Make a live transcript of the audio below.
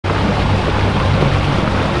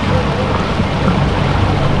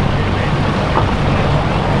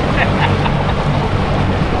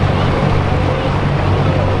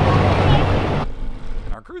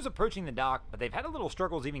approaching the dock, but they've had a little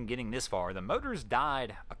struggles even getting this far. The motor's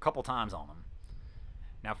died a couple times on them.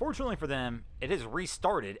 Now, fortunately for them, it has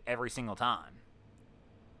restarted every single time.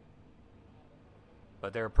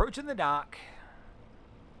 But they're approaching the dock.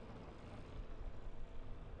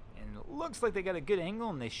 And it looks like they got a good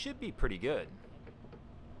angle, and they should be pretty good.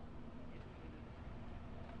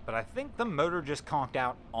 But I think the motor just conked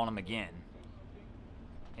out on them again.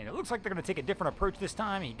 And it looks like they're going to take a different approach this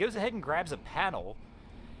time. He goes ahead and grabs a paddle.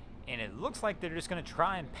 And it looks like they're just going to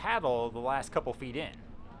try and paddle the last couple feet in.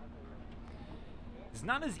 It's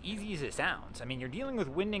not as easy as it sounds. I mean, you're dealing with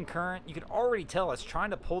wind and current. You could already tell it's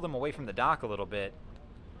trying to pull them away from the dock a little bit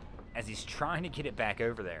as he's trying to get it back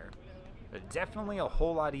over there. But definitely a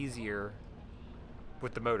whole lot easier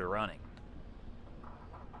with the motor running.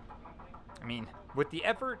 I mean, with the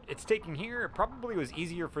effort it's taking here, it probably was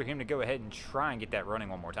easier for him to go ahead and try and get that running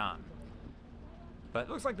one more time. But it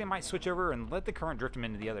looks like they might switch over and let the current drift him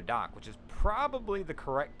into the other dock, which is probably the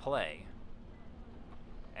correct play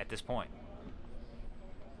at this point.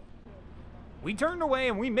 We turned away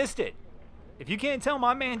and we missed it. If you can't tell,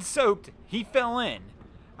 my man's soaked. He fell in.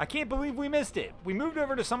 I can't believe we missed it. We moved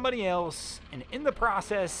over to somebody else, and in the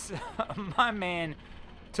process, my man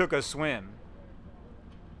took a swim.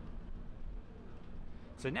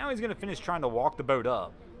 So now he's going to finish trying to walk the boat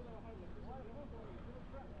up.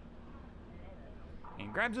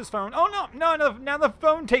 And grabs his phone. Oh, no, now the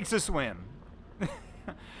phone takes a swim.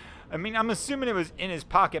 I mean, I'm assuming it was in his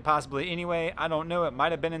pocket possibly anyway. I don't know. It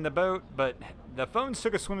might have been in the boat, but the phones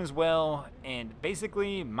took a swim as well. And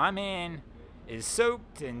basically, my man is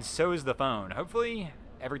soaked, and so is the phone. Hopefully,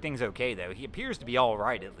 everything's okay, though. He appears to be all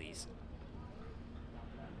right, at least.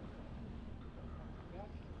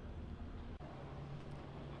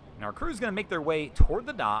 And our crew's going to make their way toward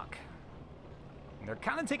the dock. And they're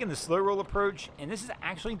kind of taking the slow roll approach, and this is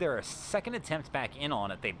actually their second attempt back in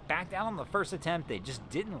on it. They backed out on the first attempt. They just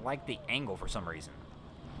didn't like the angle for some reason.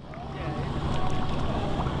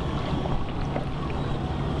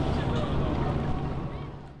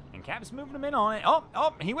 And Cap's moving him in on it.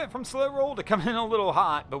 Oh, he went from slow roll to coming in a little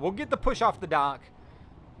hot, but we'll get the push off the dock.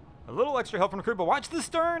 A little extra help from the crew, but watch the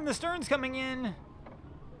stern. The stern's coming in.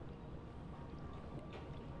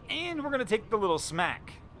 And we're going to take the little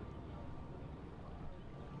smack.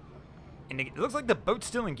 And it looks like the boat's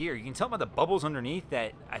still in gear. You can tell by the bubbles underneath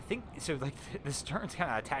that, I think, so like the stern's kind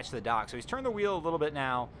of attached to the dock. So he's turned the wheel a little bit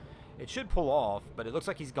now. It should pull off, but it looks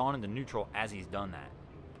like he's gone into neutral as he's done that.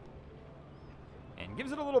 And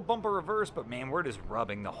gives it a little bumper reverse, but man, we're just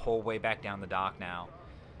rubbing the whole way back down the dock now.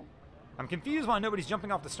 I'm confused why nobody's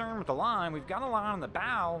jumping off the stern with the line. We've got a line on the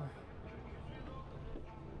bow.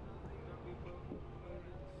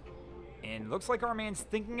 And looks like our man's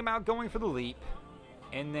thinking about going for the leap.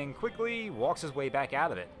 And then quickly walks his way back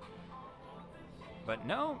out of it. But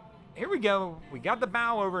no, here we go. We got the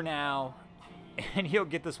bow over now, and he'll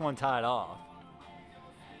get this one tied off.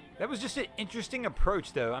 That was just an interesting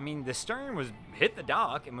approach, though. I mean, the stern was hit the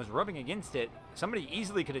dock and was rubbing against it. Somebody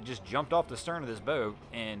easily could have just jumped off the stern of this boat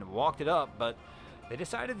and walked it up, but they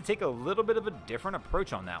decided to take a little bit of a different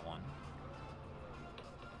approach on that one.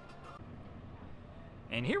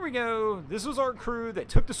 And here we go. This was our crew that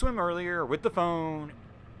took the swim earlier with the phone.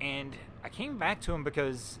 And I came back to them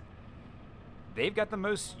because they've got the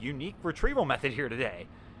most unique retrieval method here today.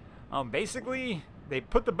 Basically, they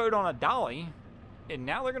put the boat on a dolly. And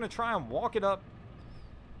now they're going to try and walk it up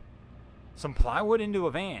some plywood into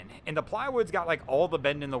a van. And the plywood's got like all the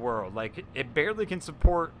bend in the world. Like it barely can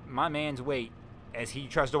support my man's weight as he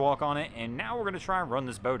tries to walk on it. And now we're going to try and run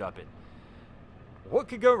this boat up it. What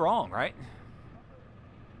could go wrong, right?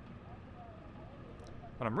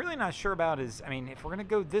 What I'm really not sure about is, I mean, if we're going to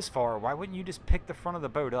go this far, why wouldn't you just pick the front of the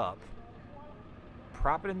boat up,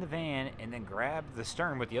 prop it in the van, and then grab the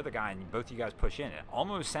stern with the other guy and both you guys push in? It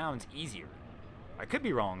almost sounds easier. I could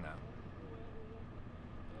be wrong, though.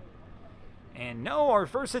 And no, our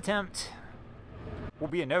first attempt will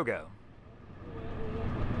be a no-go.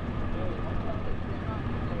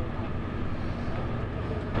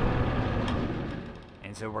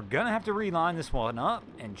 And so we're going to have to reline this one up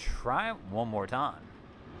and try it one more time.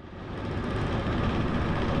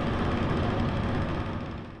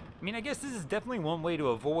 I mean, I guess this is definitely one way to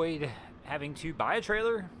avoid having to buy a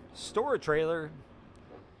trailer, store a trailer,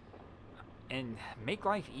 and make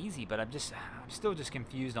life easy, but I'm still just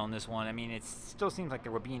confused on this one. I mean, it still seems like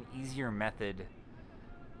there would be an easier method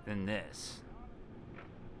than this.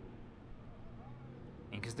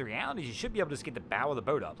 And because the reality is you should be able to just get the bow of the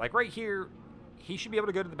boat up. Like right here, he should be able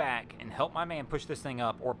to go to the back and help my man push this thing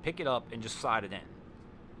up or pick it up and just slide it in.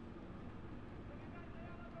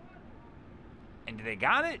 And they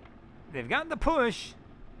got it. They've got the push.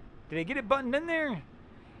 Did they get it buttoned in there?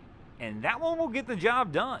 And that one will get the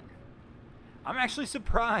job done. I'm actually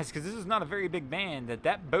surprised, because this is not a very big van,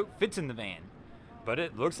 that boat fits in the van. But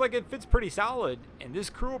it looks like it fits pretty solid, and this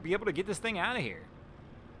crew will be able to get this thing out of here.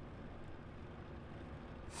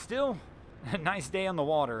 Still, a nice day on the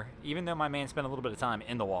water, even though my man spent a little bit of time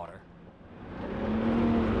in the water.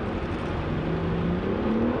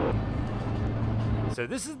 So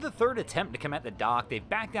this is the third attempt to come at the dock. They've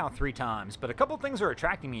backed out 3 times, but a couple things are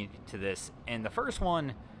attracting me to this. And the first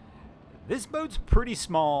one, this boat's pretty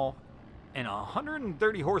small, and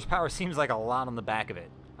 130 horsepower seems like a lot on the back of it.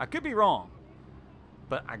 I could be wrong,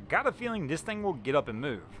 but I got a feeling this thing will get up and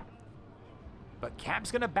move. But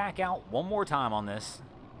Cap's going to back out one more time on this.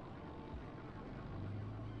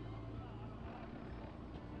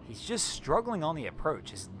 He's just struggling on the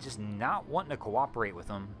approach. He's just not wanting to cooperate with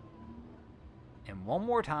him. And one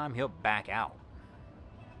more time, he'll back out.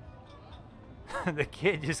 The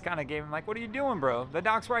kid just kind of gave him like, what are you doing, bro? The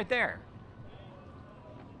dock's right there.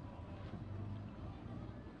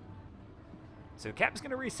 So Cap's going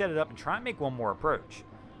to reset it up and try and make one more approach.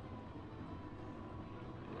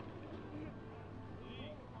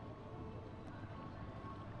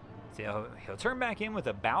 So he'll turn back in with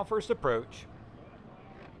a bow first approach.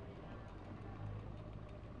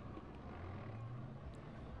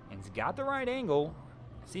 And he's got the right angle.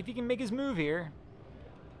 See if he can make his move here.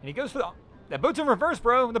 And he goes for the... That boat's in reverse,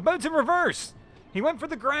 bro. The boat's in reverse. He went for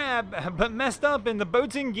the grab, but messed up, and the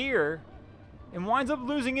boat's in gear. And winds up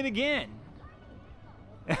losing it again.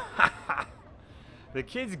 The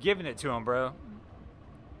kid's giving it to him, bro.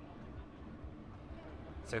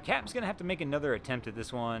 So Cap's going to have to make another attempt at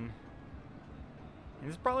this one. And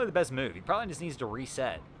this is probably the best move. He probably just needs to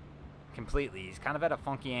reset completely. He's kind of at a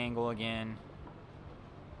funky angle again.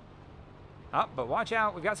 Oh, but watch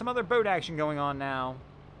out. We've got some other boat action going on now.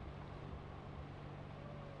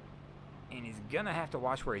 And he's going to have to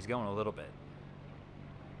watch where he's going a little bit.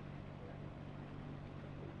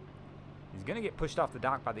 He's going to get pushed off the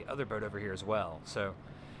dock by the other boat over here as well. So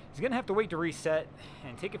he's going to have to wait to reset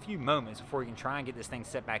and take a few moments before he can try and get this thing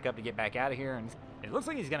set back up to get back out of here. And it looks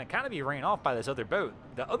like he's going to kind of be ran off by this other boat.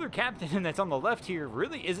 The other captain that's on the left here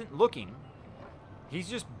really isn't looking. He's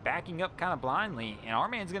just backing up kind of blindly, and our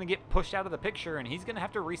man's going to get pushed out of the picture, and he's going to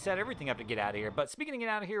have to reset everything up to get out of here. But speaking of get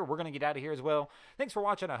out of here, we're going to get out of here as well. Thanks for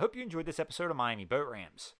watching. I hope you enjoyed this episode of Miami Boat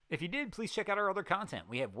Rams. If you did, please check out our other content.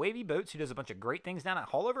 We have Wavy Boats, who does a bunch of great things down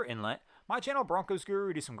at Haulover Inlet. My channel, Broncos Guru,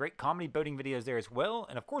 we do some great comedy boating videos there as well.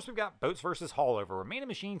 And of course, we've got Boats vs. Haulover, where man and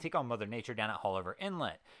machine take on Mother Nature down at Haulover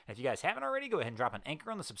Inlet. And if you guys haven't already, go ahead and drop an anchor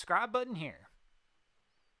on the subscribe button here.